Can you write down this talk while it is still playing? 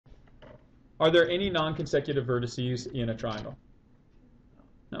Are there any non-consecutive vertices in a triangle?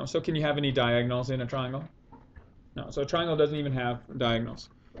 No. So can you have any diagonals in a triangle? No. So a triangle doesn't even have diagonals.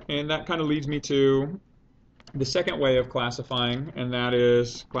 And that kind of leads me to the second way of classifying, and that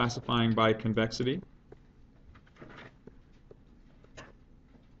is classifying by convexity.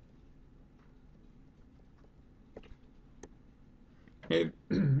 Okay.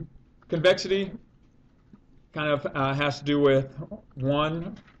 Convexity kind of has to do with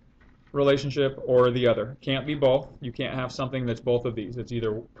one relationship or the other. Can't be both. You can't have something that's both of these. It's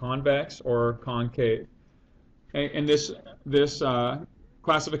either convex or concave. And this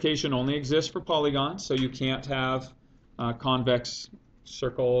classification only exists for polygons, so you can't have convex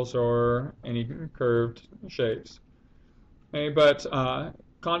circles or any curved shapes. Okay, but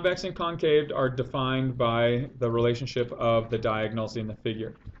convex and concave are defined by the relationship of the diagonals in the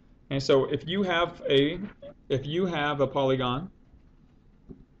figure. And so if you have a polygon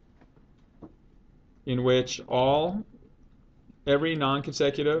in which every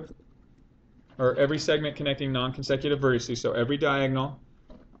non-consecutive or every segment connecting non-consecutive vertices, so every diagonal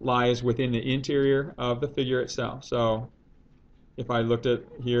lies within the interior of the figure itself. So if I looked at,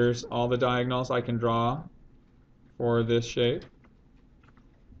 here's all the diagonals I can draw for this shape.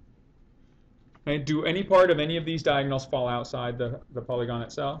 And do any part of any of these diagonals fall outside the polygon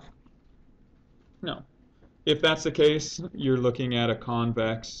itself? No. If that's the case, you're looking at a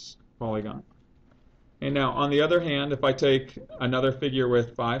convex polygon. And now, on the other hand, if I take another figure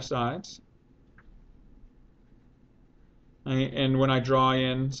with 5 sides, and when I draw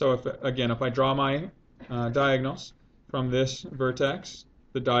in, so if I draw my diagonals from this vertex,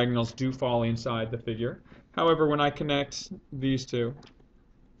 the diagonals do fall inside the figure. However, when I connect these two,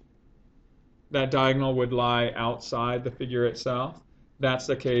 that diagonal would lie outside the figure itself. That's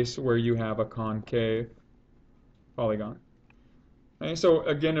the case where you have a concave polygon. Okay, so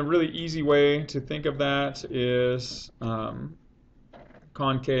again, a really easy way to think of that is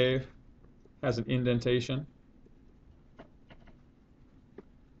concave has an indentation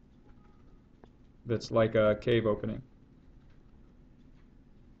that's like a cave opening.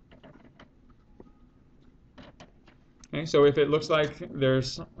 Okay, so if it looks like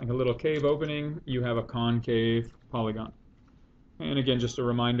there's like a little cave opening, you have a concave polygon. And again, just a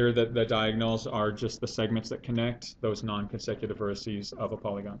reminder that the diagonals are just the segments that connect those non-consecutive vertices of a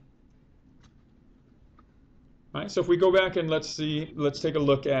polygon. All right, so if we go back and let's take a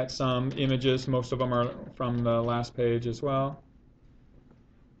look at some images. Most of them are from the last page as well.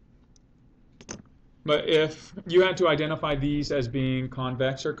 But if you had to identify these as being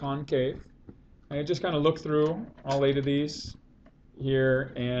convex or concave, I just kind of look through all 8 of these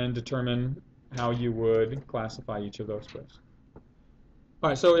here and determine how you would classify each of those, please. All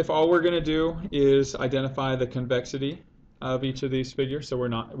right, so if all we're going to do is identify the convexity of each of these figures, so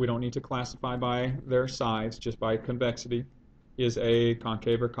we don't need to classify by their sides, just by convexity, is A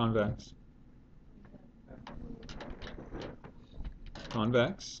concave or convex?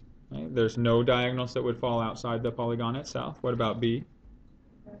 Convex. Okay, there's no diagonals that would fall outside the polygon itself. What about B?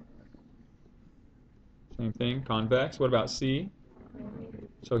 Same thing, convex. What about C?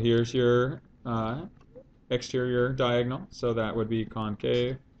 So here's your exterior diagonal, so that would be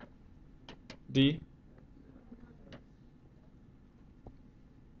concave. D?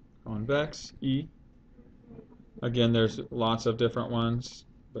 Convex. E? Again, there's lots of different ones,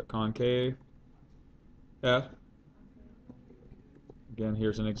 but concave. F? Again,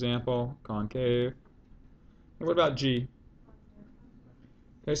 here's an example, concave. And what about G?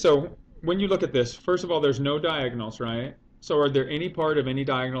 Okay, so when you look at this, first of all, there's no diagonals, right? So are there any part of any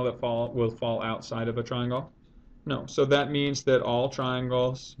diagonal that will fall outside of a triangle? No. So that means that all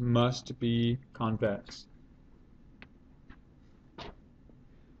triangles must be convex.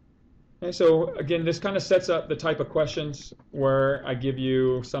 Okay, so again, this kind of sets up the type of questions where I give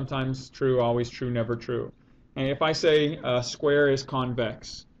you sometimes true, always true, never true. And if I say a square is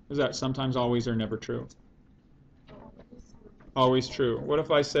convex, is that sometimes, always, or never true? Always true. What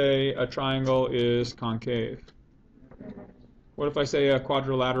if I say a triangle is concave? What if I say a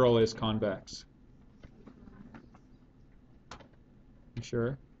quadrilateral is convex? You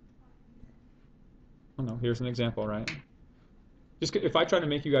sure? Oh no, here's an example, right? Just if I try to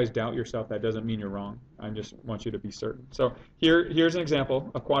make you guys doubt yourself, that doesn't mean you're wrong. I just want you to be certain. So here's an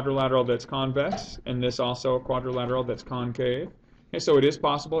example, a quadrilateral that's convex, and this also a quadrilateral that's concave. Okay, so it is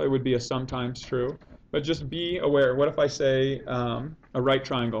possible. It would be a sometimes true. But just be aware, what if I say a right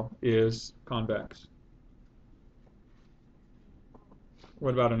triangle is convex?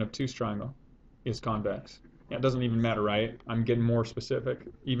 What about an obtuse triangle is convex? Yeah, it doesn't even matter, right? I'm getting more specific,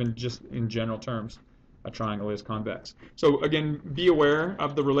 even just in general terms. a triangle is convex. So again, be aware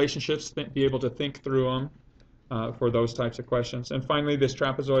of the relationships, be able to think through them for those types of questions. And finally, this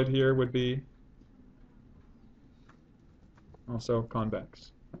trapezoid here would be also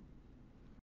convex.